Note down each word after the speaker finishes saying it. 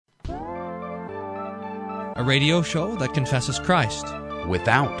a radio show that confesses Christ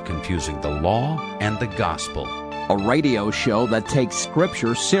without confusing the law and the gospel. A radio show that takes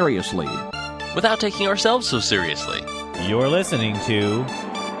Scripture seriously without taking ourselves so seriously. You're listening to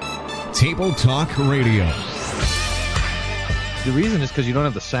Table Talk Radio. The reason is because you don't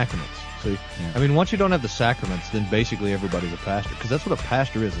have the sacraments. See, I mean, once you don't have the sacraments, then basically everybody's a pastor, because that's what a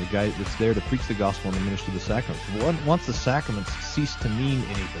pastor is, a guy that's there to preach the gospel and administer the sacraments. Once the sacraments cease to mean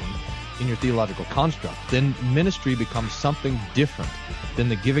anything in your theological construct, then ministry becomes something different than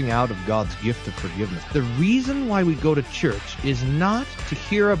the giving out of God's gift of forgiveness. The reason why we go to church is not to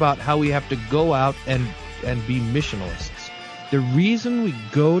hear about how we have to go out and be missionalists. The reason we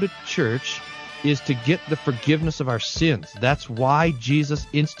go to church is to get the forgiveness of our sins. That's why Jesus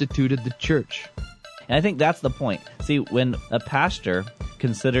instituted the church. And I think that's the point. See, when a pastor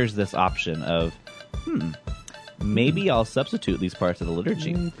considers this option of, maybe I'll substitute these parts of the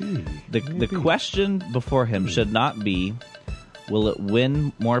liturgy. The question before him should not be, will it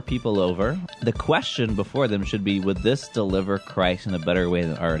win more people over? The question before them should be, would this deliver Christ in a better way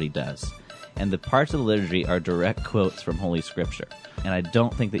than it already does? And the parts of the liturgy are direct quotes from Holy Scripture. And I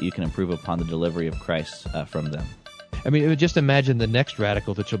don't think that you can improve upon the delivery of Christ from them. I mean, just imagine the next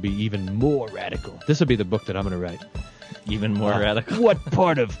radical that will be even more radical. This will be the book that I'm going to write. Even more radical? What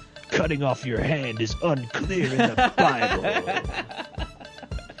part of cutting off your hand is unclear in the Bible?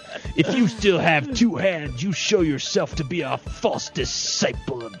 If you still have two hands, you show yourself to be a false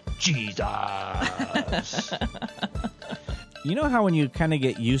disciple of Jesus. You know how when you kind of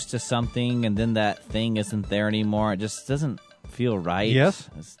get used to something and then that thing isn't there anymore, it just doesn't feel right? Yes.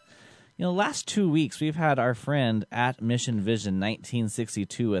 Last 2 weeks we've had our friend at Mission Vision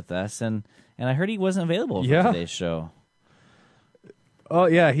 1962 with us, and I heard he wasn't available for today's show. Oh,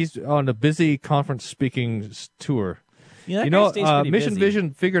 yeah, he's on a busy conference speaking tour. Yeah, that guy stays pretty Mission busy.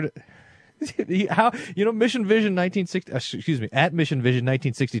 Vision figured Mission Vision 1960 at Mission Vision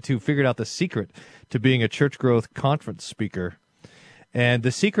 1962 figured out the secret to being a church growth conference speaker. And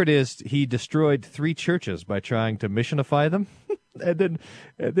the secret is he destroyed 3 churches by trying to missionify them. and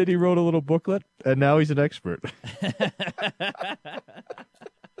then he wrote a little booklet, and now he's an expert.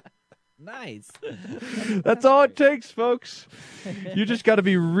 Nice. That's all it takes, folks. You just got to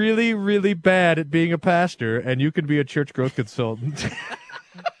be really, really bad at being a pastor, and you can be a church growth consultant.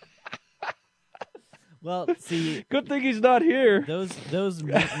 Well, see, good thing he's not here. Those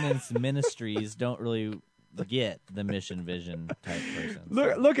maintenance ministries don't really get the mission vision type person.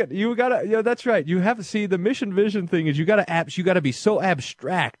 Look at you. Gotta, that's right. You have to see the mission vision thing is you gotta be so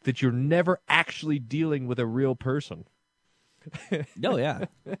abstract that you're never actually dealing with a real person. Oh yeah.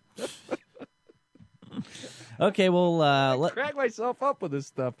 Okay, well, I crack myself up with this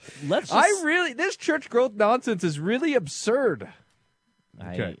stuff. Let's this church growth nonsense is really absurd.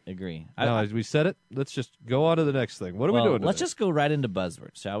 I agree. Now, as we said it, let's just go on to the next thing. What are we doing today? Let's just go right into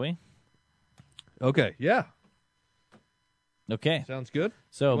buzzwords, shall we? Okay, yeah. Okay. Sounds good.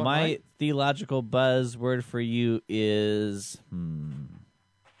 So my theological buzzword for you is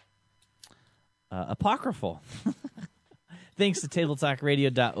apocryphal. Thanks to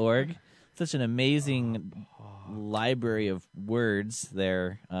tabletalkradio.org. Such an amazing library of words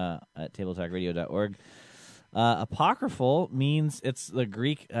there at tabletalkradio.org. Apocryphal means it's the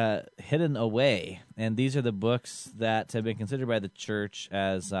Greek hidden away, and these are the books that have been considered by the church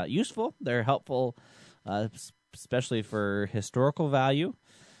as useful. They're helpful, especially for historical value,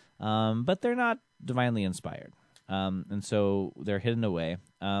 but they're not divinely inspired, and so they're hidden away.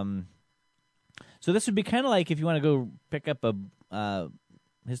 So this would be kind of like if you want to go pick up a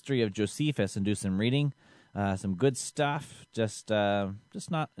history of Josephus and do some reading, some good stuff, just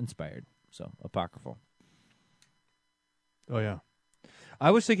not inspired. So apocryphal. Oh, yeah.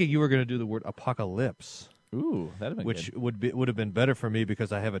 I was thinking you were going to do the word apocalypse. Ooh, that'd have been which good. would have been better for me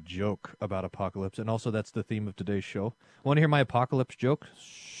because I have a joke about apocalypse, and also that's the theme of today's show. Want to hear my apocalypse joke?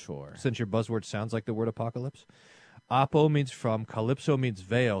 Sure. Since your buzzword sounds like the word apocalypse. Apo means from, calypso means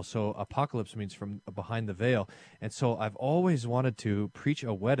veil, so apocalypse means from behind the veil. And so I've always wanted to preach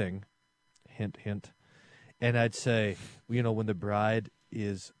a wedding, hint, hint, and I'd say, when the bride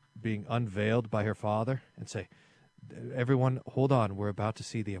is being unveiled by her father, and say, everyone, hold on, we're about to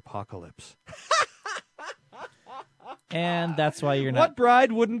see the apocalypse. And that's why you're not... What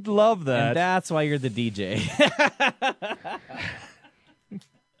bride wouldn't love that? And that's why you're the DJ.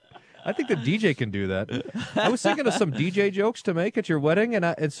 I think the DJ can do that. I was thinking of some DJ jokes to make at your wedding,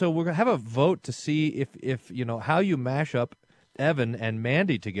 and so we're going to have a vote to see if how you mash up Evan and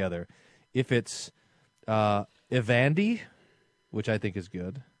Mandy together. If it's Evandy, which I think is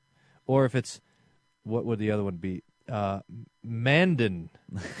good, or if it's, what would the other one be? Mandevin?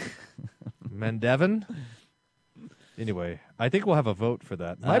 Anyway, I think we'll have a vote for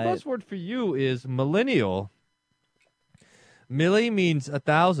that. My buzzword for you is millennial. Millie means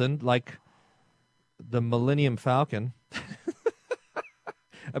 1,000, like the Millennium Falcon.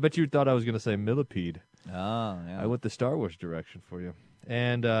 I bet you thought I was going to say millipede. Oh, yeah. I went the Star Wars direction for you.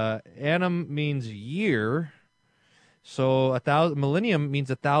 And annum means year. So millennium means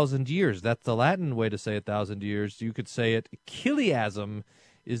 1,000 years. That's the Latin way to say 1,000 years. You could say it. Chiliasm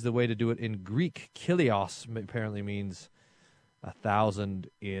is the way to do it in Greek. Chilios apparently means 1,000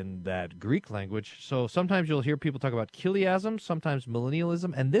 in that Greek language. So sometimes you'll hear people talk about chiliasm, sometimes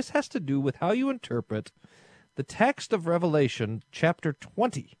millennialism, and this has to do with how you interpret the text of Revelation chapter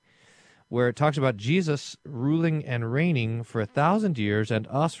 20, where it talks about Jesus ruling and reigning for 1,000 years and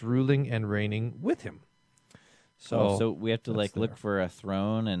us ruling and reigning with him. So we have to look for a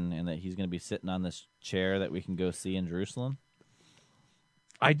throne and that he's going to be sitting on this chair that we can go see in Jerusalem?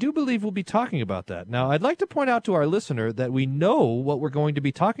 I do believe we'll be talking about that. Now, I'd like to point out to our listener that we know what we're going to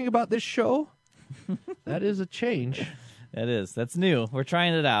be talking about this show. That is a change. That is. That's new. We're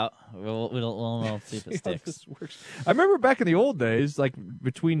trying it out. We'll see if it sticks. This works. I remember back in the old days, like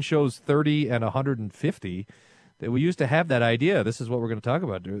between shows 30 and 150, that we used to have that idea. This is what we're going to talk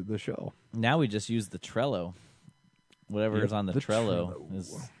about during the show. Now we just use the Trello. Whatever is on the Trello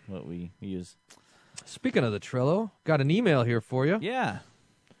is what we use. Speaking of the Trello, got an email here for you. Yeah.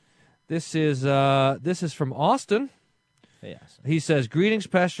 This is from Austin. Hey, Austin. He says, "Greetings,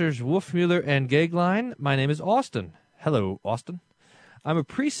 Pastors Wolfmueller and Gagline. My name is Austin." Hello, Austin. "I'm a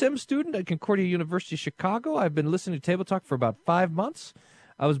pre-sim student at Concordia University, Chicago. I've been listening to Table Talk for about 5 months.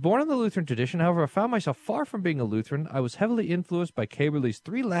 I was born in the Lutheran tradition. However, I found myself far from being a Lutheran. I was heavily influenced by Caberly's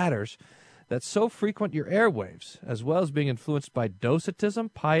 3 ladders that so frequent your airwaves, as well as being influenced by Docetism,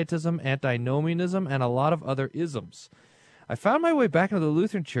 Pietism, Antinomianism, and a lot of other isms. I found my way back into the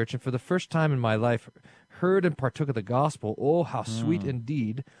Lutheran Church, and for the first time in my life, heard and partook of the gospel. Oh, how sweet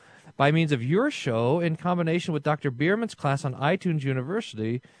indeed. By means of your show, in combination with Dr. Bierman's class on iTunes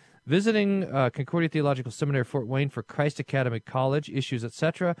University, visiting Concordia Theological Seminary, Fort Wayne for Christ Academy College, issues,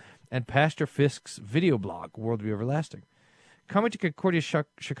 etc., and Pastor Fisk's video blog, Worldview Everlasting. Coming to Concordia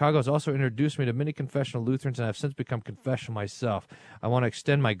Chicago has also introduced me to many confessional Lutherans, and I have since become confessional myself. I want to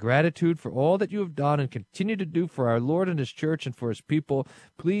extend my gratitude for all that you have done and continue to do for our Lord and His church and for His people.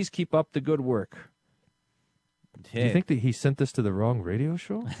 Please keep up the good work." Hey. Do you think that he sent this to the wrong radio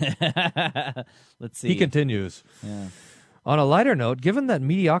show? Let's see. He continues. Yeah. On a lighter note, given that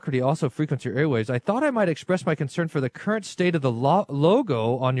mediocrity also frequents your airwaves, I thought I might express my concern for the current state of the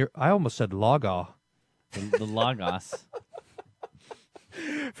logo on your... I almost said logo. The Logos.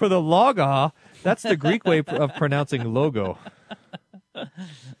 For the logo, that's the Greek way of pronouncing logo.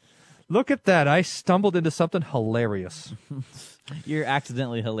 Look at that. I stumbled into something hilarious. You're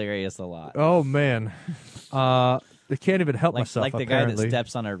accidentally hilarious a lot. Oh, man. I can't even help myself, like the apparently. guy that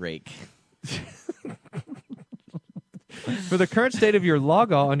steps on a rake. For the current state of your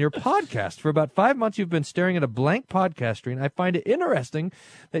logo on your podcast. For about 5 months, you've been staring at a blank podcast screen. I find it interesting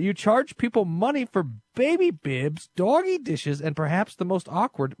that you charge people money for baby bibs, doggy dishes, and perhaps the most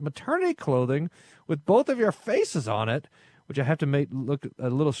awkward maternity clothing with both of your faces on it, which I have to make look a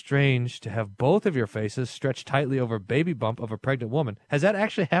little strange to have both of your faces stretched tightly over a baby bump of a pregnant woman. Has that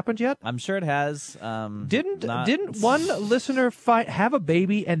actually happened yet? I'm sure it has. Didn't one listener have a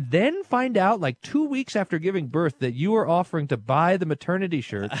baby and then find out like 2 weeks after giving birth that you were offering to buy the maternity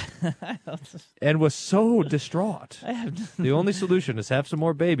shirt and was so distraught? The only solution is have some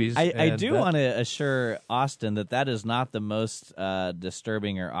more babies. I do want to assure Austin that is not the most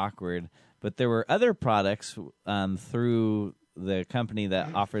disturbing or awkward. But there were other products through the company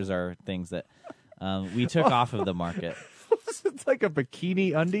that offers our things that we took off of the market. It's like a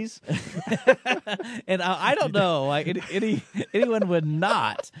bikini undies. And I don't know, like anyone would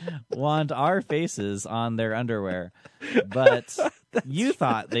not want our faces on their underwear, but you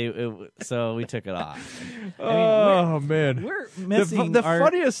thought so we took it off. Man, we're missing the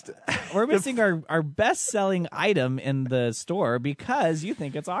funniest. We're missing our best-selling item in the store because you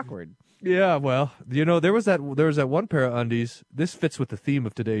think it's awkward. Yeah, well, there was that one pair of undies. This fits with the theme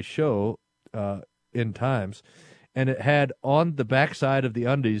of today's show, in times, and it had on the backside of the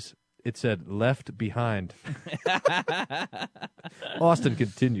undies, it said "left behind." Austin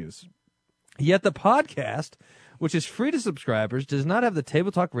continues. Yet the podcast, which is free to subscribers, does not have the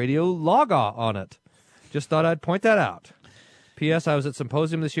Table Talk Radio logo on it. Just thought I'd point that out. P.S. I was at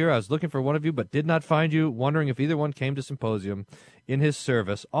Symposium this year. I was looking for one of you, but did not find you. Wondering if either one came to Symposium in his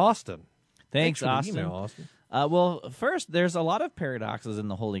service. Austin. Thanks, for the Austin. email, Austin. Well, first, there's a lot of paradoxes in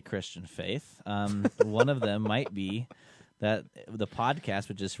the holy Christian faith. One of them might be that the podcast,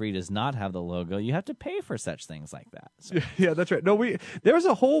 which is free, does not have the logo. You have to pay for such things like that. So. Yeah, that's right. No, there was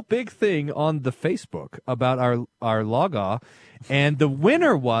a whole big thing on the Facebook about our logo, and the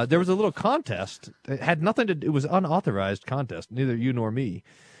winner there was a little contest. It had nothing to. It was unauthorized contest. Neither you nor me,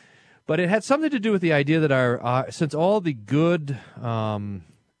 but it had something to do with the idea that our since all the good kind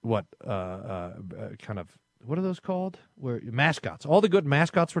of. What are those called? Where mascots? All the good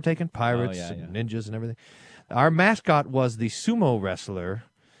mascots were taken, pirates and ninjas and everything. Our mascot was the sumo wrestler,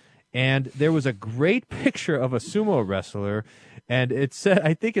 and there was a great picture of a sumo wrestler, and it said,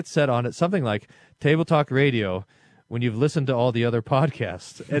 I think it said on it something like Table Talk Radio when you've listened to all the other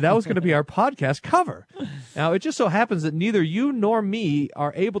podcasts, and that was going to be our podcast cover. Now, it just so happens that neither you nor me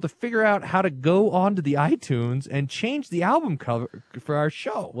are able to figure out how to go onto the iTunes and change the album cover for our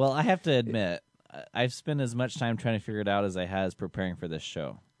show. Well, I have to admit, I've spent as much time trying to figure it out as I has preparing for this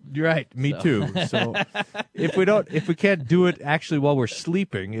show. You're right. Me too. So if we can't do it actually while we're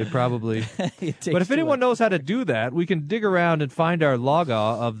sleeping, it probably. But if anyone knows how to do that, we can dig around and find our logo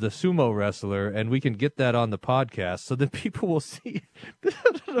of the sumo wrestler, and we can get that on the podcast so that people will see.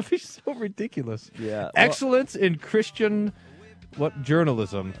 It'll be so ridiculous. Yeah. Excellence in Christian. What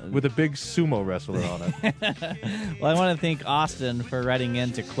journalism with a big sumo wrestler on it. Well, I want to thank Austin for writing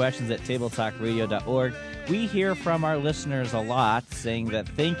in to questions@tabletalkradio.org. We hear from our listeners a lot saying that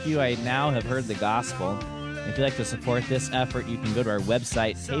thank you, I now have heard the gospel. If you'd like to support this effort, you can go to our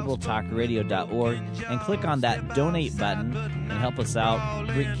website, tabletalkradio.org, and click on that donate button and help us out.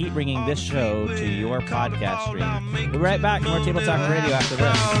 Keep bringing this show to your podcast stream. We'll be right back. More Table Talk Radio after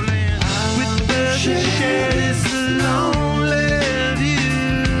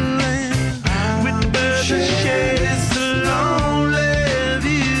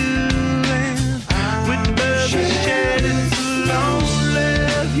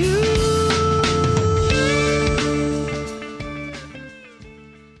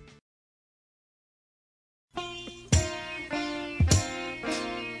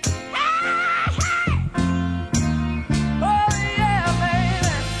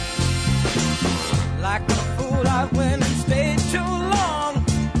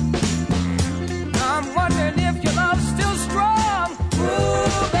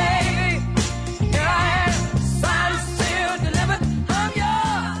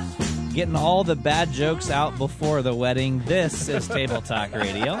Getting all the bad jokes out before the wedding. This is Table Talk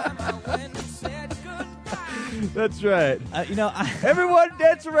Radio. That's right. Everyone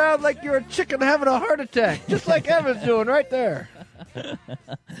dance around like you're a chicken having a heart attack, just like Evan's doing right there.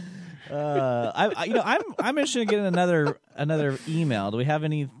 I'm interested in getting another email. Do we have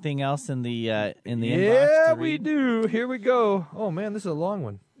anything else in the inbox? Yeah, we do. Here we go. Oh man, this is a long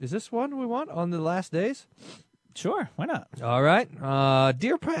one. Is this one we want on the last days? Sure, why not? All right.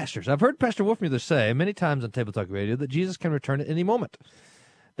 Dear pastors, I've heard Pastor Wolfmueller say many times on Table Talk Radio that Jesus can return at any moment.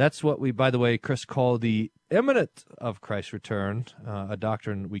 That's what we, by the way, Chris, call the imminent of Christ's return, a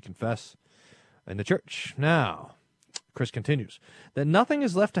doctrine we confess in the church. Now, Chris continues, that nothing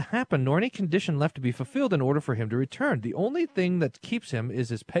is left to happen, nor any condition left to be fulfilled in order for him to return. The only thing that keeps him is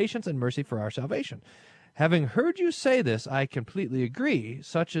his patience and mercy for our salvation. Having heard you say this, I completely agree.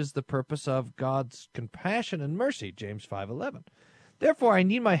 Such is the purpose of God's compassion and mercy, James 5:11. Therefore, I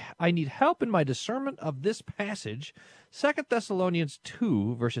need help in my discernment of this passage, 2 Thessalonians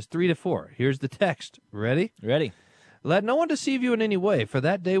 2, verses 3-4. Here's the text. Ready? Ready. Let no one deceive you in any way, for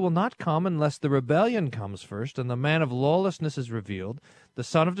that day will not come unless the rebellion comes first, and the man of lawlessness is revealed, the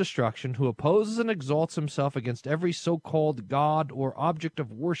son of destruction, who opposes and exalts himself against every so-called God or object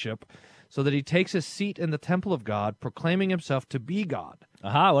of worship, so that he takes his seat in the temple of God, proclaiming himself to be God.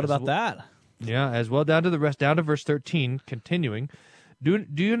 Aha, what about that? Yeah, as well down to verse 13, continuing. Do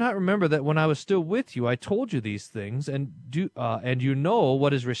you not remember that when I was still with you, I told you these things, and you know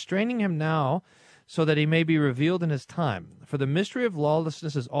what is restraining him now, so that he may be revealed in his time? For the mystery of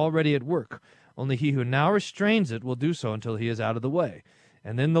lawlessness is already at work. Only he who now restrains it will do so until he is out of the way.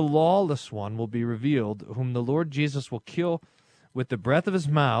 And then the lawless one will be revealed, whom the Lord Jesus will kill with the breath of his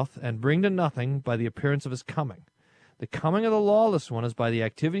mouth, and bring to nothing by the appearance of his coming. The coming of the lawless one is by the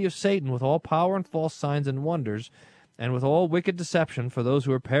activity of Satan, with all power and false signs and wonders, and with all wicked deception for those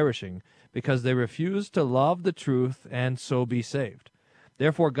who are perishing, because they refuse to love the truth and so be saved.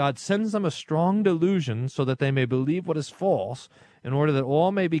 Therefore God sends them a strong delusion, so that they may believe what is false, in order that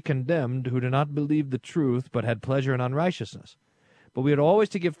all may be condemned who do not believe the truth, but had pleasure in unrighteousness. But we had always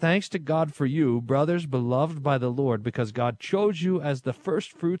to give thanks to God for you, brothers beloved by the Lord, because God chose you as the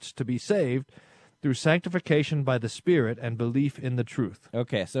firstfruits to be saved through sanctification by the Spirit and belief in the truth.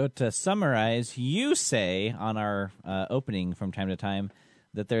 Okay, so to summarize, you say on our opening from time to time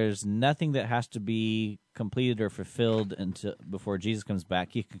that there's nothing that has to be completed or fulfilled before Jesus comes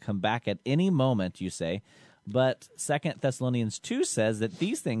back. He can come back at any moment, you say. But 2 Thessalonians 2 says that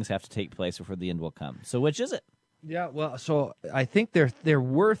these things have to take place before the end will come. So which is it? Yeah, well, so I think there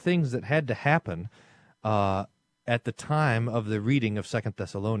were things that had to happen at the time of the reading of 2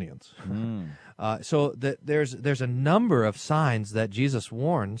 Thessalonians. So that there's a number of signs that Jesus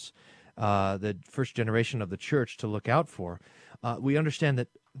warns the first generation of the church to look out for. We understand that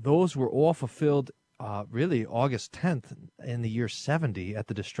those were all fulfilled really August 10th in the year 70 at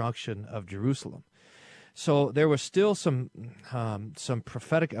the destruction of Jerusalem. So there was still some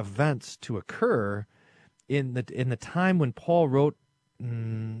prophetic events to occur in the time when Paul wrote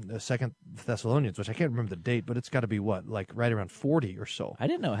 2 Thessalonians, which I can't remember the date, but it's got to be like right around 40 or so. I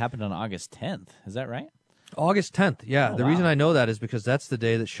didn't know it happened on August 10th. Is that right? August 10th, yeah. Oh, the reason I know that is because that's the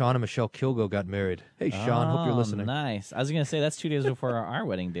day that Sean and Michelle Kilgo got married. Hey, Sean, hope you're listening. Nice. I was going to say that's 2 days before our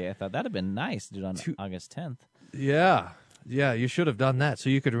wedding day. I thought that'd have been nice to do it on August 10th. Yeah, you should have done that so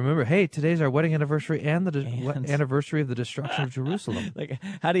you could remember, hey, today's our wedding anniversary and the anniversary of the destruction of Jerusalem. Like,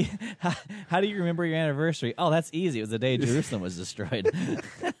 how do you remember your anniversary? Oh, that's easy. It was the day Jerusalem was destroyed.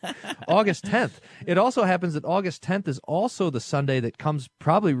 August 10th. It also happens that August 10th is also the Sunday that comes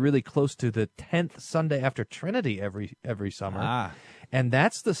probably really close to the 10th Sunday after Trinity every summer. And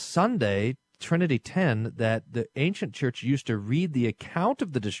that's the Sunday, Trinity 10, that the ancient church used to read the account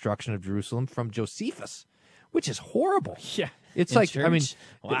of the destruction of Jerusalem from Josephus, which is horrible. Yeah. It's like, church? I mean,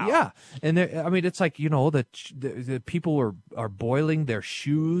 wow. Yeah. And it's like, the people are boiling their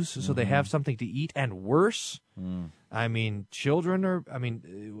shoes so they have something to eat, and worse. I mean, children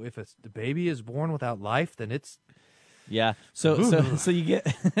if the baby is born without life, then it's. Yeah. So you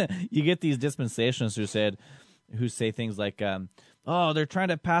get these dispensationalists who say things like, oh, they're trying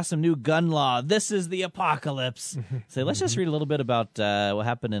to pass some new gun law. This is the apocalypse. So let's just read a little bit about what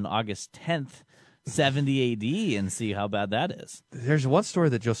happened in August 10th. 70 AD and see how bad that is. There's one story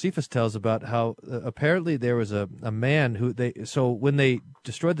that Josephus tells about how apparently there was a man who when they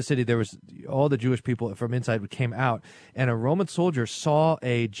destroyed the city, there was all the Jewish people from inside came out, and a Roman soldier saw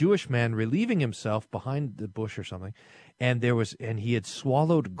a Jewish man relieving himself behind the bush or something, and he had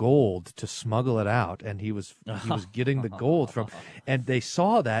swallowed gold to smuggle it out, and he was getting the gold from, and they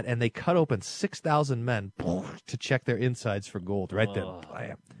saw that, and they cut open 6,000 men to check their insides for gold right then.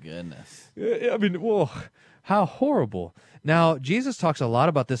 Goodness. I mean, whoa, how horrible. Now, Jesus talks a lot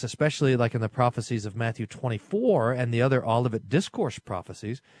about this, especially like in the prophecies of Matthew 24 and the other Olivet Discourse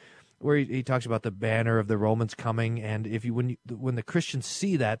prophecies, where he talks about the banner of the Romans coming, and when the Christians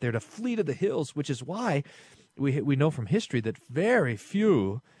see that, they're to flee to the hills, which is why we know from history that very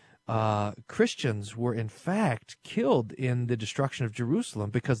few Christians were in fact killed in the destruction of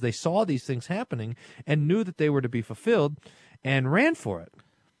Jerusalem, because they saw these things happening and knew that they were to be fulfilled and ran for it.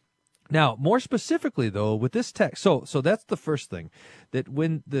 Now, more specifically, though, with this text, so that's the first thing, that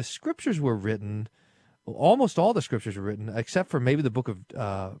when the scriptures were written, almost all the scriptures were written, except for maybe the book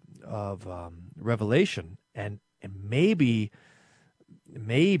of Revelation, and maybe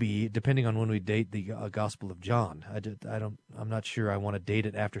depending on when we date the Gospel of John. I'm not sure I want to date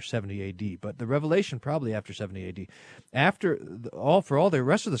it after 70 A.D., but the Revelation probably after 70 A.D. For all the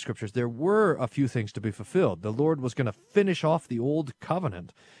rest of the scriptures, there were a few things to be fulfilled. The Lord was going to finish off the old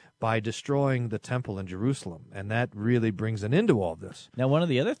covenant by destroying the temple in Jerusalem, and that really brings an end to all this. Now, one of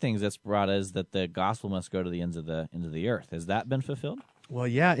the other things that's brought is that the gospel must go to the ends of the earth. Has that been fulfilled? Well,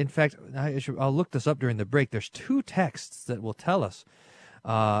 yeah. In fact, I'll look this up during the break. There's 2 texts that will tell us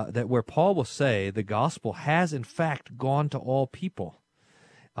that where Paul will say the gospel has in fact gone to all people.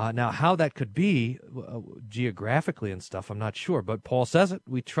 Now, how that could be geographically and stuff, I'm not sure, but Paul says it.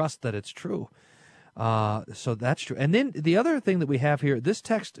 We trust that it's true. So that's true. And then the other thing that we have here, this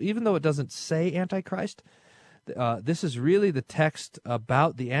text, even though it doesn't say Antichrist, this is really the text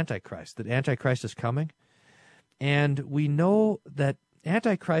about the Antichrist, that Antichrist is coming. And we know that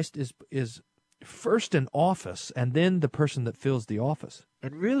Antichrist is first in office and then the person that fills the office.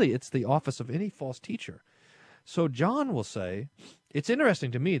 And really, it's the office of any false teacher. So John will say, it's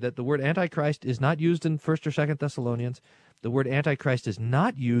interesting to me that the word Antichrist is not used in 1st or 2nd Thessalonians. The word Antichrist is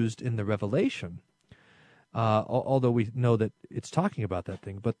not used in the Revelation. Although we know that it's talking about that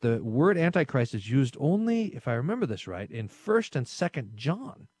thing. But the word Antichrist is used only, if I remember this right, in 1st and 2nd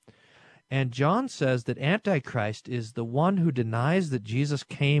John. And John says that Antichrist is the one who denies that Jesus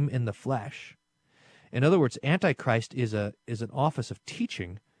came in the flesh. In other words, Antichrist is an office of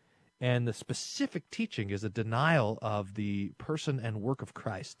teaching, and the specific teaching is a denial of the person and work of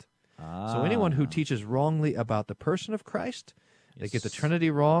Christ. So anyone who teaches wrongly about the person of Christ, they get the Trinity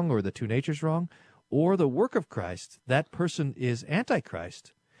wrong or the 2 natures wrong, or the work of Christ, that person is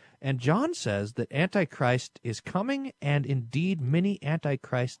Antichrist. And John says that Antichrist is coming, and indeed many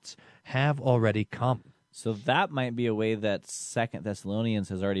Antichrists have already come. So that might be a way that 2 Thessalonians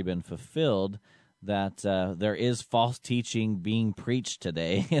has already been fulfilled, that there is false teaching being preached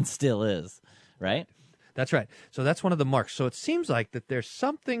today, and still is, right? That's right. So that's one of the marks. So it seems like that there's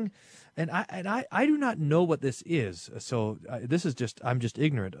something, and I do not know what this is. So this is I'm just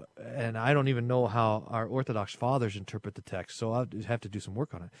ignorant, and I don't even know how our Orthodox fathers interpret the text. So I'll have to do some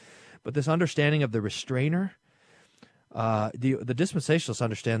work on it. But this understanding of the restrainer, the dispensationalists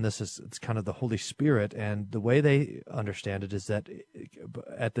understand this as it's kind of the Holy Spirit, and the way they understand it is that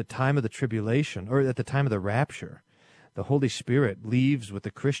at the time of the tribulation, or at the time of the rapture, the Holy Spirit leaves with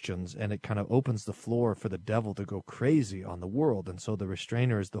the Christians, and it kind of opens the floor for the devil to go crazy on the world, and so the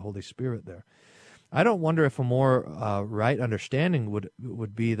restrainer is the Holy Spirit there. I don't wonder if a more right understanding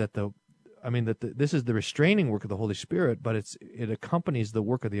would be that this is the restraining work of the Holy Spirit, but it accompanies the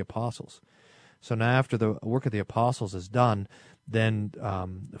work of the apostles. So now after the work of the apostles is done, then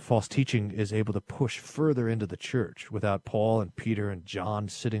false teaching is able to push further into the church without Paul and Peter and John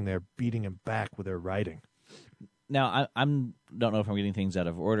sitting there beating him back with their writing. Now, I don't know if I'm getting things out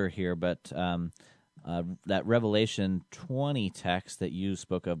of order here, but that Revelation 20 text that you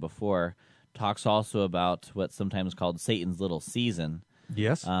spoke of before talks also about what's sometimes called Satan's little season.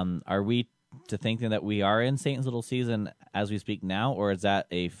 Yes. Are we to think that we are in Satan's little season as we speak now, or is that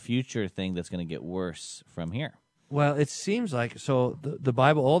a future thing that's going to get worse from here? Well, it seems like, so the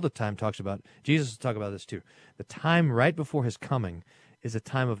Bible all the time talks about, Jesus will talk about this too, the time right before his coming is a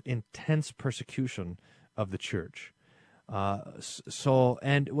time of intense persecution of the church.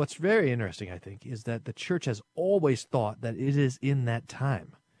 And what's very interesting, I think, is that the church has always thought that it is in that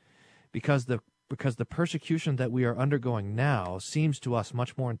time, because the persecution that we are undergoing now seems to us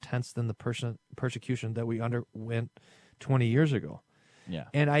much more intense than the persecution that we underwent 20 years ago. Yeah.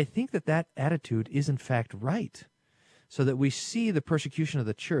 And I think that attitude is in fact right, so that we see the persecution of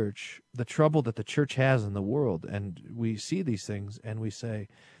the church, the trouble that the church has in the world, and we see these things and we say,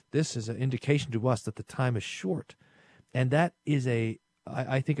 this is an indication to us that the time is short. And that is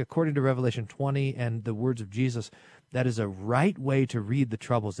I think according to Revelation 20 and the words of Jesus, that is a right way to read the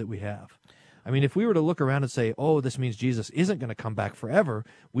troubles that we have. I mean, if we were to look around and say, oh, this means Jesus isn't going to come back forever,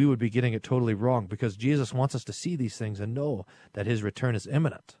 we would be getting it totally wrong, because Jesus wants us to see these things and know that his return is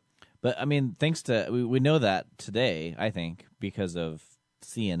imminent. But, I mean, we know that today, I think, because of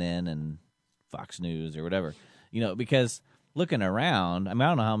CNN and Fox News or whatever. Because looking around, I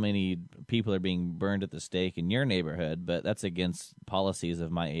don't know how many people are being burned at the stake in your neighborhood, but that's against policies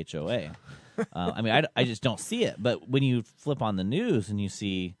of my HOA. I just don't see it. But when you flip on the news and you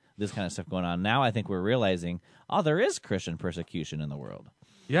see this kind of stuff going on, now I think we're realizing, there is Christian persecution in the world.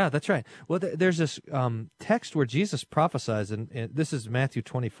 Yeah, that's right. Well, there's this text where Jesus prophesies, and this is Matthew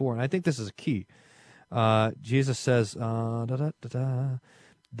 24, and I think this is a key. Jesus says, the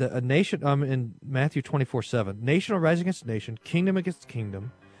nation, in Matthew 24:7, nation will rise against nation, kingdom against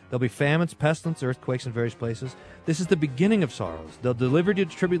kingdom. There'll be famines, pestilence, earthquakes in various places. This is the beginning of sorrows. They'll deliver you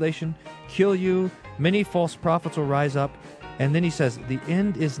to tribulation, kill you. Many false prophets will rise up. And then he says, the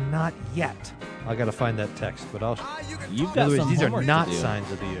end is not yet. I got to find that text, but You've got some these are homework not to do. signs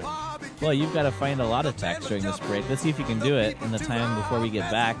of the end. Well, you've got to find a lot of text during this break. Let's see if you can do it in the time before we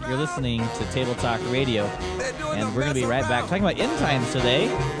get back. You're listening to Table Talk Radio, and we're going to be right back talking about end times today.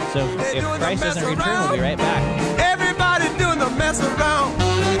 So if Christ doesn't return, we'll be right back. Everybody doing the mess around.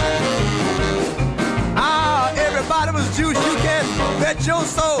 Everybody was Jewish, you can bet your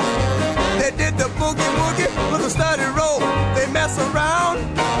soul. They did the boogie woogie with a study roll. They mess around.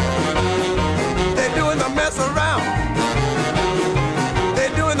 They're doing the mess around.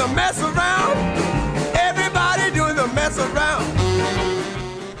 They're doing the mess around. Everybody doing the mess around.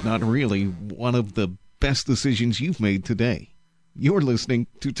 Not really one of the best decisions you've made today. You're listening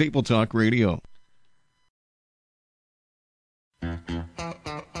to Table Talk Radio.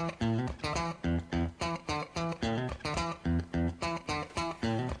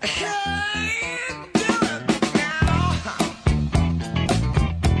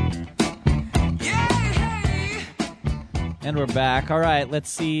 And we're back. All right, let's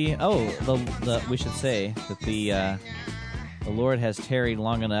see. We should say that the Lord has tarried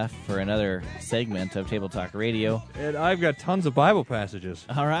long enough for another segment of Table Talk Radio. And I've got tons of Bible passages.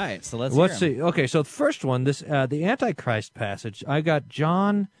 All right, so let's see. Okay, so the first one, the Antichrist passage, I got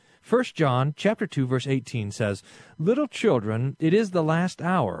 1 John chapter 2, verse 18 says, "Little children, it is the last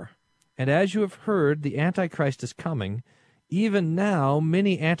hour, and as you have heard, the Antichrist is coming. Even now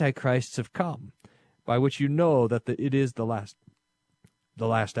many Antichrists have come, by which you know that it is the last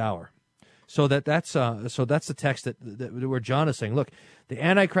hour." So that's the text that where John is saying, look, the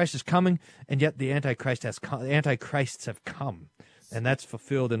Antichrist is coming, and yet the Antichrists have come, and that's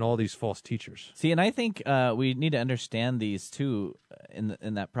fulfilled in all these false teachers. See, and I think we need to understand these too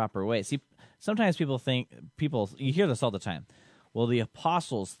in that proper way. See, sometimes you hear this all the time. Well, the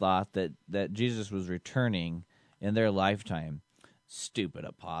apostles thought that Jesus was returning in their lifetime. Stupid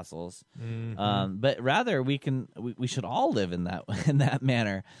apostles. Mm-hmm. But rather, we should all live in that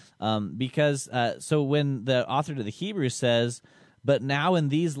manner, because so when the author to the Hebrews says, "But now in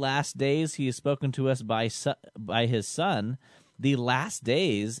these last days he has spoken to us by his Son," the last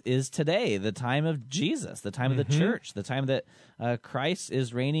days is today, the time of Jesus, the time of the church, the time that Christ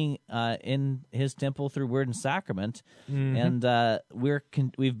is reigning in his temple through word and sacrament, and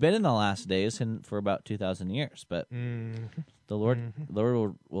we've been in the last days for about 2,000 years, but the Lord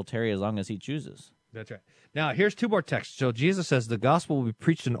will tarry as long as he chooses. That's right. Now, here's two more texts. So Jesus says the gospel will be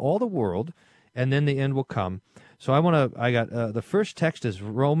preached in all the world, and then the end will come. So I got the first text is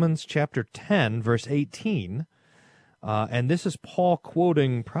Romans chapter 10, verse 18. And this is Paul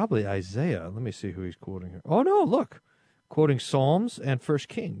quoting probably Isaiah. Let me see who he's quoting here. Oh, no, look. Quoting Psalms and 1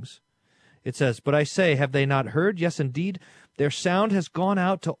 Kings. It says, "But I say, have they not heard? Yes, indeed, their sound has gone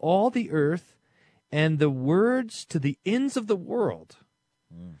out to all the earth, and the words to the ends of the world."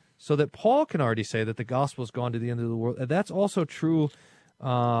 So that Paul can already say that the gospel has gone to the end of the world. And that's also true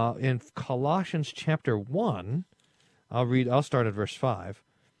in Colossians chapter 1. I'll start at verse 5.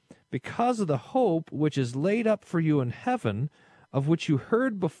 "Because of the hope which is laid up for you in heaven, of which you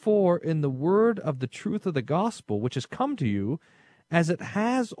heard before in the word of the truth of the gospel, which has come to you, as it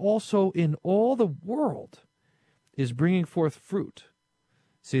has also in all the world, is bringing forth fruit."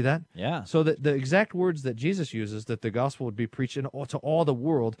 See that? Yeah. So that the exact words that Jesus uses, that the gospel would be preached to all the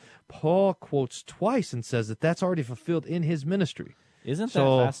world, Paul quotes twice and says that that's already fulfilled in his ministry. Isn't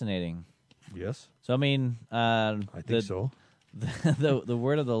that fascinating? Yes. So, I mean, I think so. The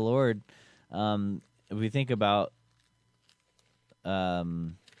word of the Lord, if we think about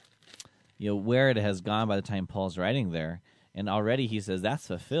where it has gone by the time Paul's writing there, and already he says that's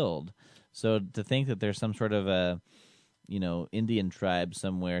fulfilled. So to think that there's some sort of a Indian tribe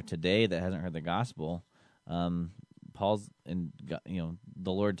somewhere today that hasn't heard the gospel, Paul's the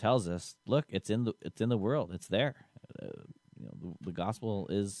Lord tells us, look, it's in the world, it's there. The gospel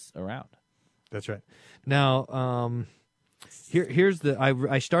is around. That's right. Now, here's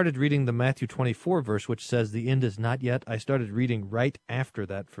I started reading the Matthew 24 verse, which says the end is not yet. I started reading right after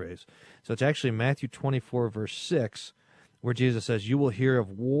that phrase. So it's actually Matthew 24 verse 6, where Jesus says, "You will hear of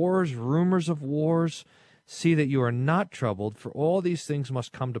wars, rumors of wars. See that you are not troubled, for all these things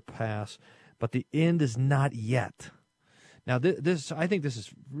must come to pass, but the end is not yet." Now, I think this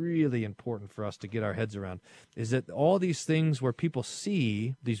is really important for us to get our heads around, is that all these things where people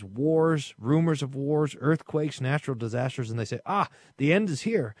see these wars, rumors of wars, earthquakes, natural disasters, and they say, the end is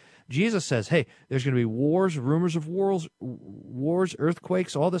here. Jesus says, hey, there's going to be wars, rumors of wars,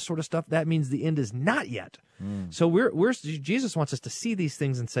 earthquakes, all this sort of stuff. That means the end is not yet. So Jesus wants us to see these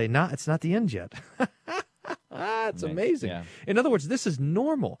things and say, it's not the end yet. It's amazing. Yeah. In other words, this is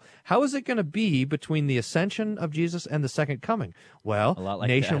normal. How is it going to be between the ascension of Jesus and the second coming? Well, like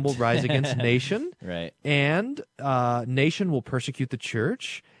nation that. will rise against nation, Right. And nation will persecute the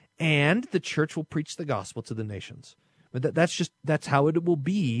church, and the church will preach the gospel to the nations. But that's how it will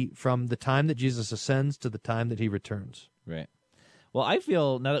be from the time that Jesus ascends to the time that he returns. Right. Well, I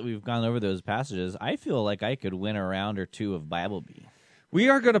feel, now that we've gone over those passages, I feel like I could win a round or two of Bible Bee. We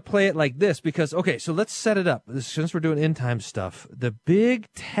are going to play it like this because, okay, so let's set it up. Since we're doing end time stuff, the big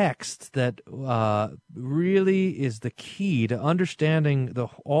text that really is the key to understanding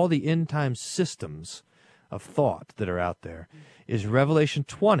all the end time systems of thought that are out there is Revelation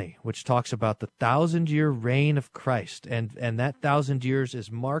 20, which talks about the 1,000-year reign of Christ. And that 1,000 years is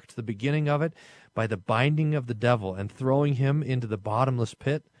marked, the beginning of it, by the binding of the devil and throwing him into the bottomless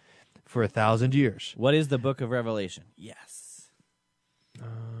pit for 1,000 years. What is the book of Revelation? Yes.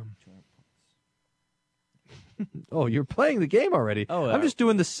 Oh, you're playing the game already. Oh, I'm just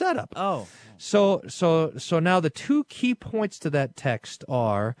doing the setup. Oh. So now the two key points to that text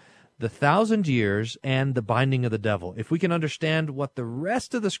are the 1,000 years and the binding of the devil. If we can understand what the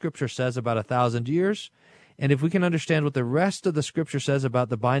rest of the Scripture says about 1,000 years, and if we can understand what the rest of the Scripture says about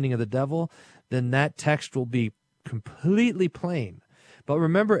the binding of the devil, then that text will be completely plain. But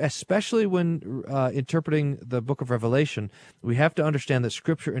remember, especially when interpreting the book of Revelation, we have to understand that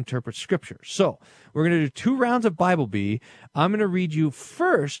Scripture interprets Scripture. So we're going to do 2 rounds of Bible Bee. I'm going to read you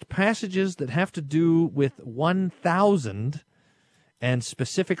first passages that have to do with 1,000, and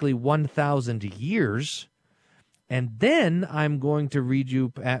specifically 1,000 years. And then I'm going to read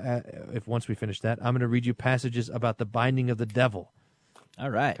you, if once we finish that, I'm going to read you passages about the binding of the devil. All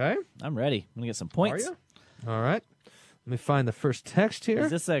right. Okay? I'm ready. I'm going to get some points. Are you? All right. Let me find the first text here.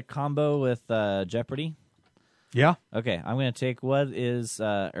 Is this a combo with Jeopardy? Yeah. Okay, I'm going to take what is,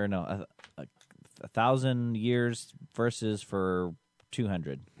 1,000 years versus for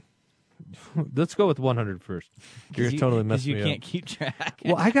 200. Let's go with 100 first. You're totally messing me up. You can't keep track.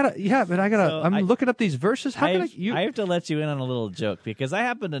 Well, I'm looking up these verses. How can I? I have to let you in on a little joke because I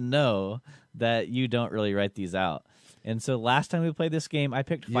happen to know that you don't really write these out. And so last time we played this game, I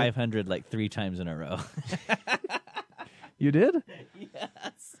picked 500 like 3 times in a row. You did?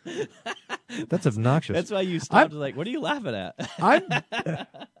 Yes. That's obnoxious. That's why you stopped. Like, what are you laughing at?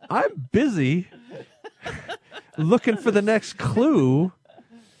 I'm busy looking for the next clue,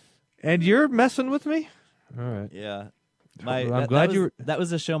 and you're messing with me? All right. Yeah. I'm glad you were... That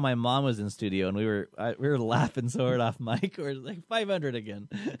was a show my mom was in studio, and we were laughing so hard off mic. We're like 500 again.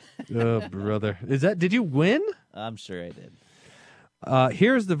 Oh, brother. Did you win? I'm sure I did.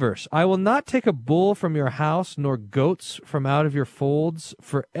 Here's the verse. I will not take a bull from your house, nor goats from out of your folds,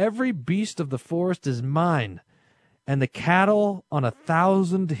 for every beast of the forest is mine, and the cattle on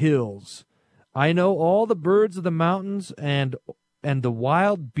 1,000 hills. I know all the birds of the mountains, and the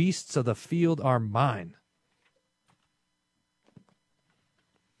wild beasts of the field are mine.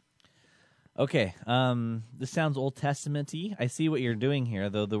 Okay, this sounds Old Testament-y. I see what you're doing here,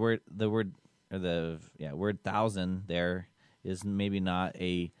 though the word 1,000 there is maybe not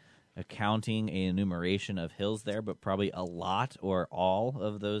a counting, a enumeration of hills there, but probably a lot or all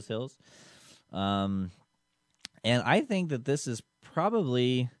of those hills. And I think that this is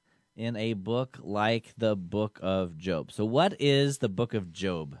probably in a book like the Book of Job. So what is the Book of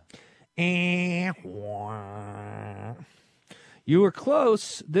Job? You were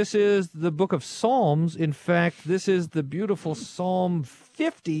close. This is the Book of Psalms. In fact, this is the beautiful Psalm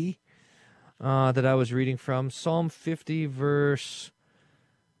 50 that I was reading from. Psalm 50, verse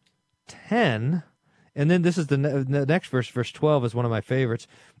 10. And then this is the next verse, verse 12 is one of my favorites.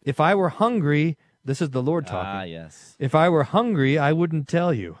 If I were hungry, this is the Lord talking. Ah, yes. If I were hungry, I wouldn't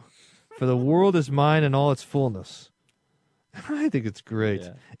tell you, for the world is mine and all its fullness. I think it's great.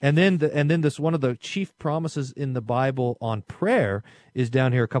 Yeah. And then this one of the chief promises in the Bible on prayer is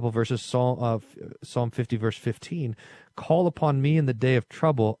down here a couple verses, Psalm 50, verse 15. Call upon me in the day of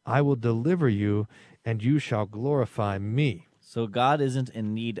trouble. I will deliver you, and you shall glorify me. So God isn't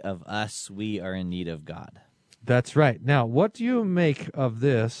in need of us. We are in need of God. That's right. Now, what do you make of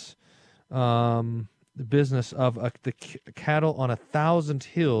this the business of the cattle on 1,000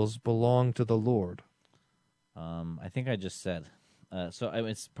 hills belong to the Lord? I think I just said. So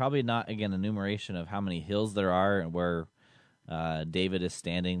it's probably not, again, enumeration of how many hills there are and where David is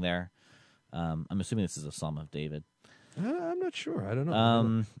standing there. I'm assuming this is a Psalm of David. I'm not sure. I don't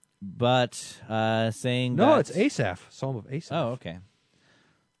know. But saying no, that... it's Asaph, Psalm of Asaph. Oh, okay.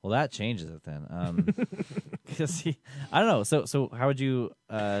 Well, that changes it then. Because I don't know. So how would you...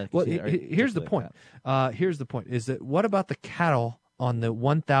 well, here's the point. Here's the point. Is that what about the cattle on the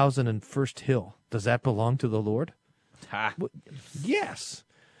 1,001st hill? Does that belong to the Lord? Well, yes.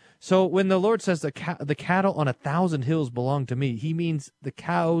 So when the Lord says the cattle on 1,000 hills belong to me, he means the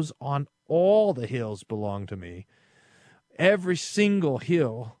cows on all the hills belong to me. Every single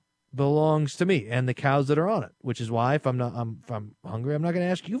hill belongs to me and the cows that are on it, which is why if I'm hungry, I'm not going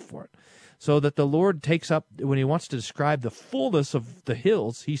to ask you for it. So that the Lord takes up, when he wants to describe the fullness of the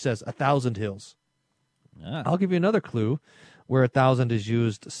hills, he says 1,000 hills. Ah. I'll give you another clue where 1,000 is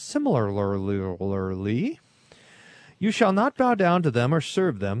used similarly. You shall not bow down to them or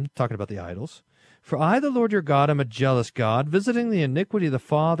serve them, talking about the idols. For I, the Lord your God, am a jealous God, visiting the iniquity of the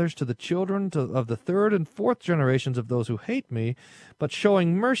fathers to the children of the third and fourth generations of those who hate me, but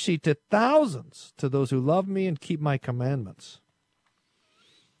showing mercy to thousands, to those who love me and keep my commandments.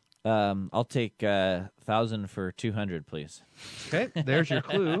 I'll take 1,000 for 200, please. Okay, there's your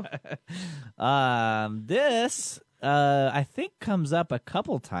clue. This, I think, comes up a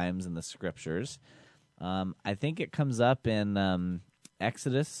couple times in the scriptures. I think it comes up in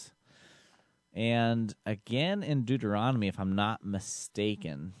Exodus and again in Deuteronomy, if I'm not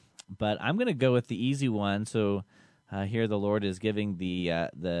mistaken. But I'm going to go with the easy one. So here the Lord is giving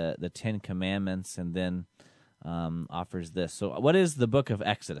the 10 Commandments and then offers this. So what is the book of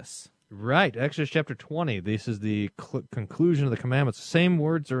Exodus? Right, Exodus chapter 20. This is the conclusion of the commandments. The same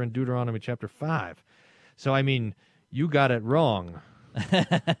words are in Deuteronomy chapter 5. So, I mean, you got it wrong.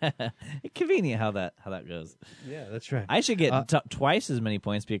 Convenient how that goes. Yeah, that's right. I should get twice as many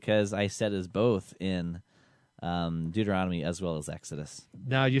points because I said as both in Deuteronomy as well as Exodus.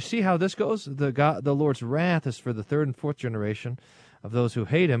 Now you see how this goes. The Lord's wrath is for the third and fourth generation of those who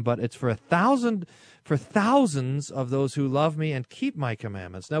hate Him, but it's for thousands of those who love Me and keep My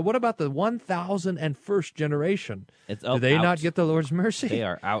commandments. Now, what about the 1,001st generation? Do they out. not get the Lord's mercy? They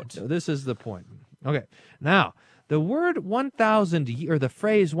are out. So this is the point. Okay, now the word 1,000 or the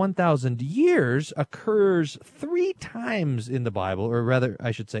phrase 1,000 years occurs 3 times in the Bible, or rather, I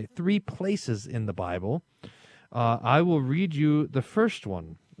should say, 3 places in the Bible. I will read you the first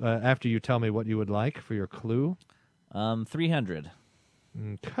one after you tell me what you would like for your clue. 300.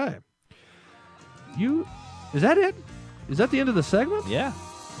 Okay. Is that it? Is that the end of the segment? Yeah.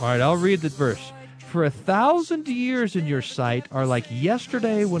 All right, I'll read the verse. For 1,000 years in your sight are like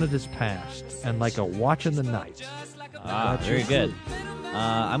yesterday when it is past, and like a watch in the night. Very good.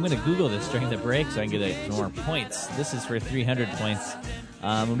 I'm going to Google this during the break so I can get more points. This is for 300 points.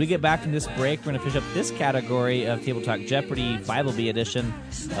 When we get back from this break, we're going to finish up this category of Table Talk Jeopardy Bible Bee edition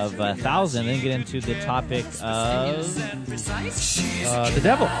of 1,000, and then get into the topic of the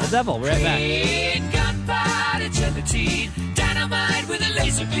devil. The devil. We're right back. Dynamite with a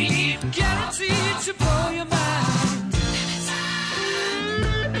laser beam, guaranteed to blow your mind.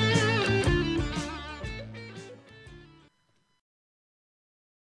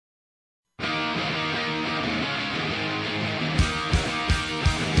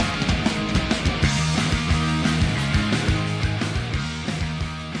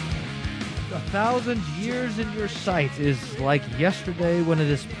 1,000 years in your sight is like yesterday when it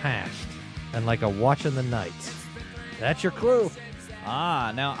is past, and like a watch in the night. That's your clue.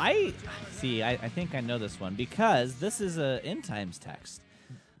 Now I think I know this one because this is a end times text.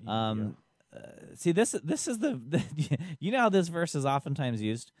 See, this is the you know how this verse is oftentimes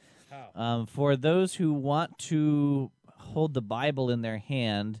used for those who want to hold the Bible in their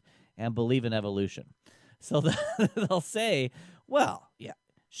hand and believe in evolution. So they'll say, "Well, yeah,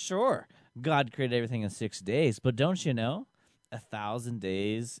 sure, God created everything in 6 days, but don't you know, 1,000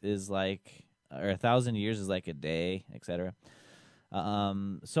 days is like." Or 1,000 years is like a day, etc.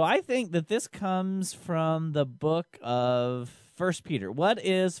 So I think that this comes from the book of 1 Peter. What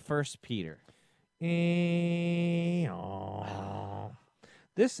is 1 Peter?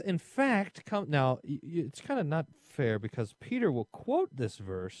 This, in fact, now it's kind of not fair because Peter will quote this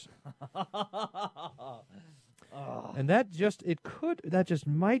verse, and that just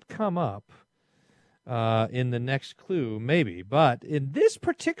might come up in the next clue, maybe. But in this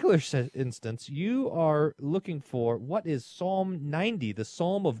particular instance, you are looking for what is Psalm 90, the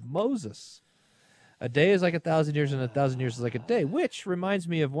Psalm of Moses. A day is like 1,000 years, and 1,000 years is like a day, which reminds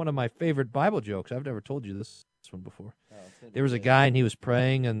me of one of my favorite Bible jokes. I've never told you this one before. There was a guy, and he was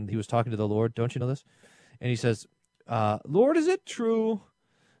praying, and he was talking to the Lord. Don't you know this? And he says, Lord, is it true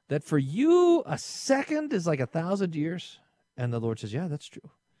that for you a second is like 1,000 years? And the Lord says, yeah, that's true.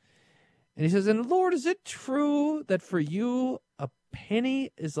 And he says, and Lord, is it true that for you a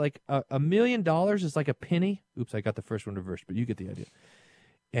penny is like $1 million is like a penny? Oops, I got the first one reversed, but you get the idea.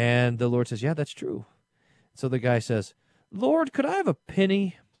 And the Lord says, yeah, that's true. So the guy says, Lord, could I have a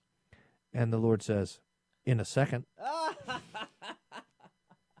penny? And the Lord says, in a second.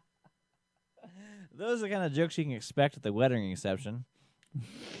 Those are the kind of jokes you can expect at the wedding reception.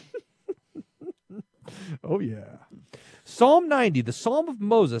 Oh, yeah. Psalm 90, the Psalm of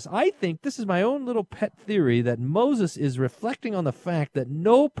Moses. I think this is my own little pet theory that Moses is reflecting on the fact that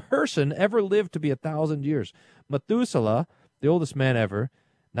no person ever lived to be 1,000 years. Methuselah, the oldest man ever,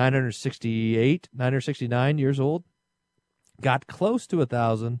 969 years old, got close to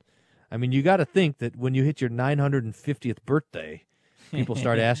 1,000. I mean, you got to think that when you hit your 950th birthday, people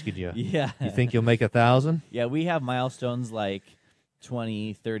start asking you, yeah, you think you'll make 1,000? Yeah, we have milestones like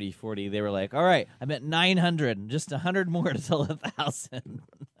 20, 30, 40. They were like, all right, I'm at 900, just 100 more until 1,000.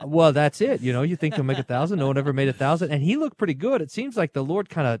 Well, that's it. You know, you think you'll make 1,000. No one ever made 1,000. And he looked pretty good. It seems like the Lord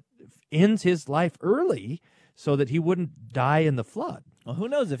kind of ends his life early so that he wouldn't die in the flood. Well, who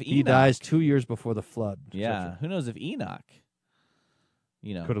knows if Enoch... He dies 2 years before the flood. Yeah, who knows if Enoch,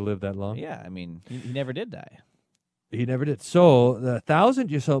 could have lived that long. Yeah, I mean, he never did die. He never did. So the 1,000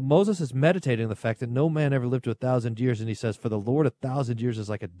 years. So Moses is meditating on the fact that no man ever lived to 1,000 years, and he says, "For the Lord, 1,000 years is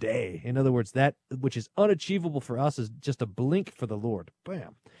like a day." In other words, that which is unachievable for us is just a blink for the Lord.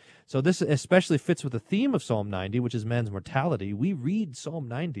 Bam. So this especially fits with the theme of Psalm 90, which is man's mortality. We read Psalm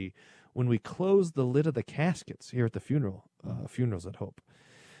 90 when we close the lid of the caskets here at the funerals at Hope.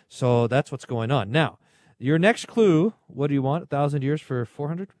 So that's what's going on now. Your next clue, what do you want? 1,000 years for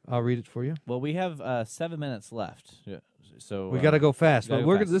 400? I'll read it for you. Well, we have 7 minutes left, so we got to go fast. But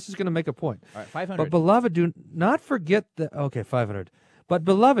this is going to make a point. All right, 500. But beloved, do not forget that. Okay, 500. But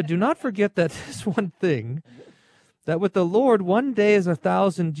beloved, do not forget that this one thing, that with the Lord 1 day is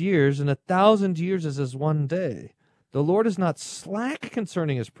 1,000 years, and 1,000 years is as 1 day. The Lord is not slack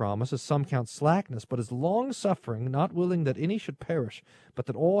concerning his promise, as some count slackness, but is long-suffering, not willing that any should perish, but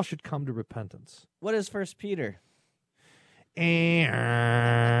that all should come to repentance. What is 1 Peter?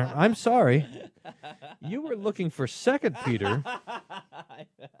 I'm sorry. You were looking for 2 Peter,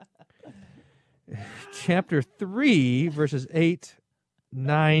 chapter 3, verses 8,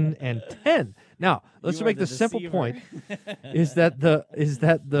 9, and 10. Now, let's You make are the the simple deceiver. point is that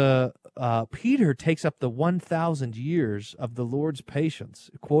the Peter takes up the 1,000 years of the Lord's patience,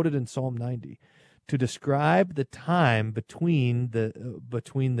 quoted in Psalm 90, to describe the time between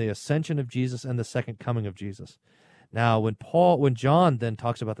the ascension of Jesus and the second coming of Jesus. Now, when John then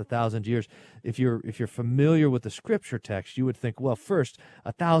talks about the 1,000 years, if you're familiar with the scripture text, you would think, well, first,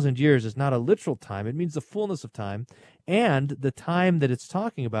 1,000 years is not a literal time; it means the fullness of time, and the time that it's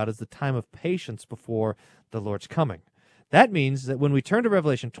talking about is the time of patience before the Lord's coming. That means that when we turn to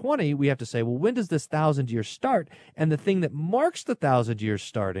Revelation 20, we have to say, well, when does this 1,000 years start? And the thing that marks the 1,000 years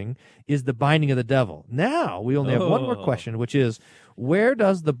starting is the binding of the devil. Now, we only have one more question, which is, where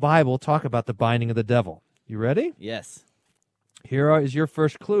does the Bible talk about the binding of the devil? You ready? Yes. Here is your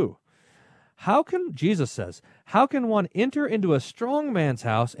first clue. Jesus says, how can one enter into a strong man's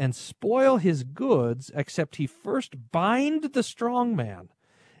house and spoil his goods except he first bind the strong man,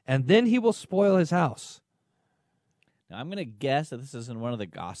 and then he will spoil his house? Now, I'm going to guess that this is in one of the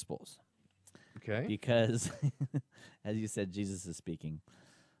Gospels. Okay. Because, as you said, Jesus is speaking.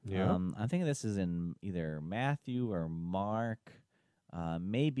 Yeah. I'm thinking this is in either Matthew or Mark,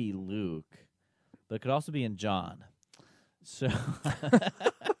 maybe Luke, but it could also be in John. So,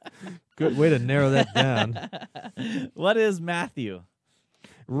 Good way to narrow that down. what is Matthew?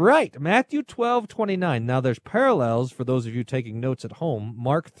 Right, Matthew 12:29. Now there's parallels for those of you taking notes at home.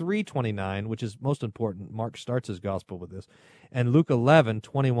 Mark 3:29, which is most important. Mark starts his gospel with this. And Luke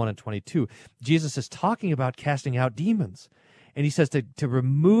 11:21 and 22. Jesus is talking about casting out demons. And he says to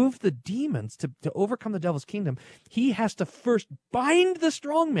remove the demons, to overcome the devil's kingdom, he has to first bind the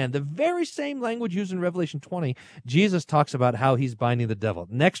strong man. The very same language used in Revelation 20, Jesus talks about how he's binding the devil.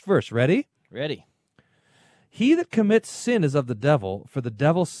 Next verse, ready? Ready. He that commits sin is of the devil, for the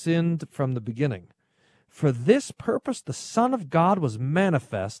devil sinned from the beginning. For this purpose the Son of God was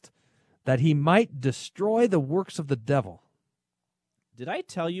manifest, that he might destroy the works of the devil. Did I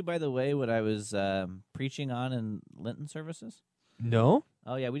tell you, by the way, what I was preaching on in Lenten services? No?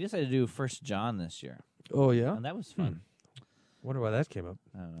 Oh, yeah, we decided to do 1 John this year. Oh, yeah? And that was fun. Wonder why that came up.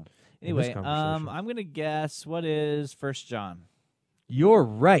 I don't know. in this Anyway, conversation. I'm going to guess, what is 1 John? You're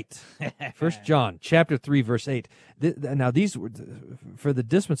right. 1 John, chapter 3, verse 8. Now, these words, for the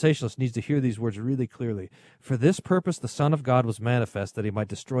dispensationalist needs to hear these words really clearly. For this purpose the Son of God was manifest, that he might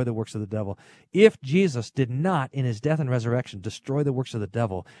destroy the works of the devil. If Jesus did not, in his death and resurrection, destroy the works of the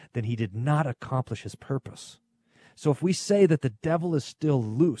devil, then he did not accomplish his purpose. So if we say that the devil is still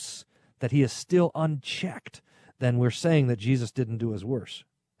loose, that he is still unchecked, then we're saying that Jesus didn't do his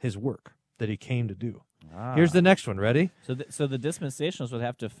work that he came to do. Here's the next one. Ready? So the dispensationalists would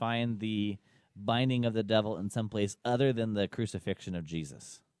have to find the binding of the devil in some place other than the crucifixion of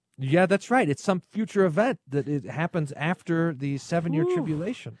Jesus. Yeah, that's right. It's some future event that it happens after the 7-year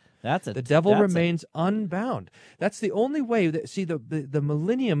tribulation. The devil remains unbound. That's the only way. The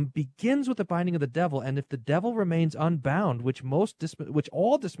millennium begins with the binding of the devil, and if the devil remains unbound, which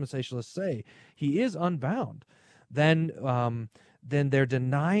all dispensationalists say he is unbound, then they're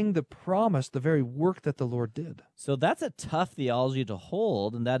denying the promise, the very work that the Lord did. So that's a tough theology to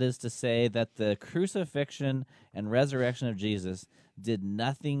hold, and that is to say that the crucifixion and resurrection of Jesus did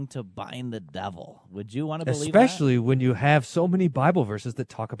nothing to bind the devil. Would you want to believe Especially when you have so many Bible verses that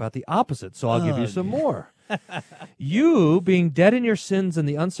talk about the opposite. So I'll give you some more. You, being dead in your sins and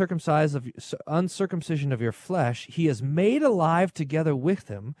the uncircumcision of your flesh, he has made alive together with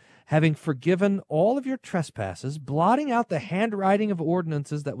him, having forgiven all of your trespasses, blotting out the handwriting of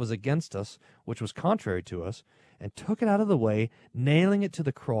ordinances that was against us, which was contrary to us, and took it out of the way, nailing it to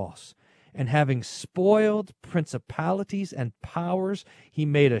the cross. And having spoiled principalities and powers, he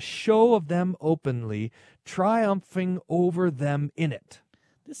made a show of them openly, triumphing over them in it.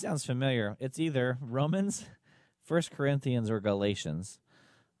 This sounds familiar. It's either Romans, 1 Corinthians, or Galatians.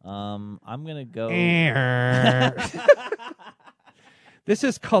 I'm going to go... This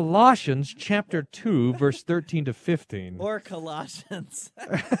is Colossians chapter 2, verse 13 to 15. Or Colossians.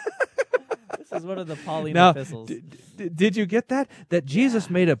 This is one of the Pauline now, epistles. Did you get that? That Jesus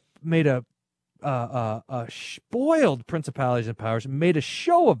made a spoiled principalities and powers, made a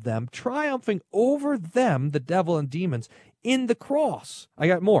show of them, triumphing over them, the devil and demons, in the cross. I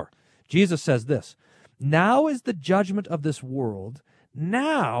got more. Jesus says this, Now is the judgment of this world.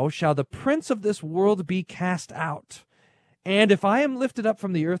 Now shall the prince of this world be cast out. And if I am lifted up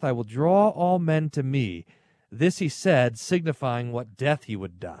from the earth, I will draw all men to me. This he said, signifying what death he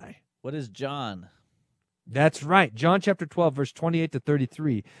would die. What is John? That's right. John chapter 12, verse 28 to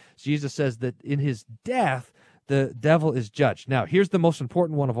 33. Jesus says that in his death, the devil is judged. Now, here's the most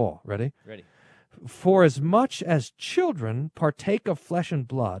important one of all. Ready? Ready. For as much as children partake of flesh and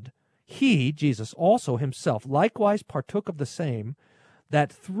blood, he, Jesus, also himself likewise partook of the same,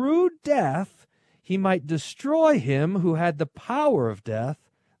 that through death he might destroy him who had the power of death,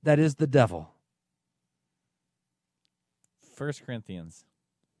 that is the devil. 1 Corinthians.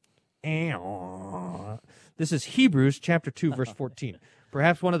 This is Hebrews chapter 2, verse 14.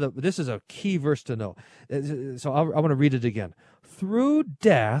 Perhaps this is a key verse to know. So I want to read it again. Through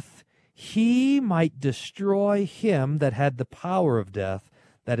death he might destroy him that had the power of death,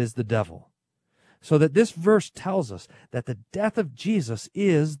 that is the devil. So that this verse tells us that the death of Jesus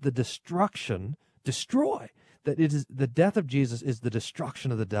is the destroy. That it is the death of Jesus is the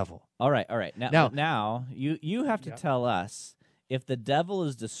destruction of the devil. All right. Now you have to tell us, if the devil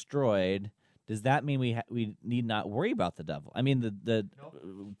is destroyed, does that mean we need not worry about the devil? I mean,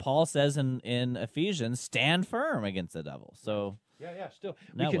 Paul says in Ephesians, stand firm against the devil. So still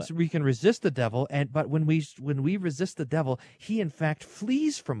now we can resist the devil, but when we resist the devil, he in fact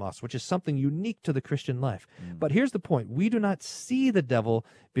flees from us, which is something unique to the Christian life. But here's the point: we do not see the devil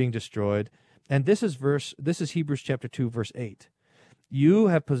being destroyed, and this is Hebrews chapter 2, verse 8. You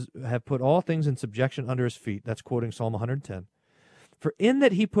have put all things in subjection under his feet. That's quoting Psalm 110. For in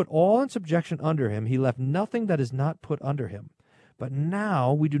that he put all in subjection under him, he left nothing that is not put under him. But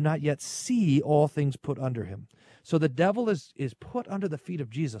now we do not yet see all things put under him. So the devil is put under the feet of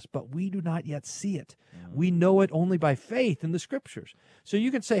Jesus, but we do not yet see it. We know it only by faith in the Scriptures. So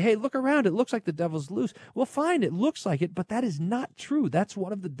you can say, hey, look around. It looks like the devil's loose. Well, fine, it looks like it, but that is not true. That's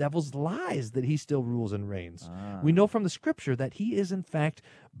one of the devil's lies, that he still rules and reigns. We know from the Scripture that he is, in fact,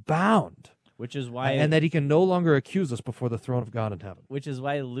 bound. Which is why, and that he can no longer accuse us before the throne of God in heaven. Which is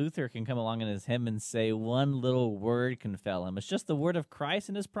why Luther can come along in his hymn and say, one little word can fell him. It's just the word of Christ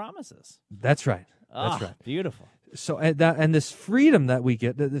and his promises. That's right. That's right. Beautiful. So and this freedom that we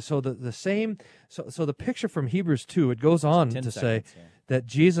get. So the picture from Hebrews 2, it goes on to say that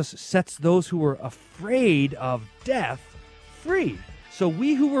Jesus sets those who were afraid of death free. So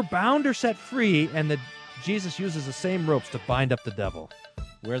we who were bound are set free, and that Jesus uses the same ropes to bind up the devil.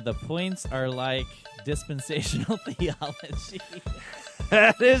 Where the points are like dispensational theology.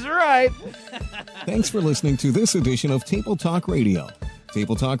 That is right. Thanks for listening to this edition of Table Talk Radio.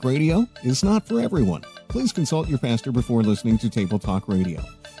 Table Talk Radio is not for everyone. Please consult your pastor before listening to Table Talk Radio.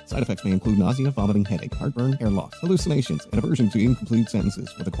 Side effects may include nausea, vomiting, headache, heartburn, hair loss, hallucinations, and aversion to incomplete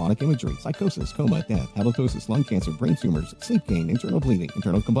sentences with aquatic imagery, psychosis, coma, death, halitosis, lung cancer, brain tumors, sleep gain, internal bleeding,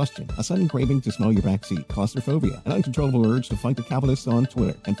 internal combustion, a sudden craving to smell your backseat, claustrophobia, an uncontrollable urge to fight the Calvinists on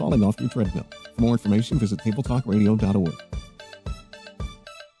Twitter, and falling off your treadmill. For more information, visit tabletalkradio.org.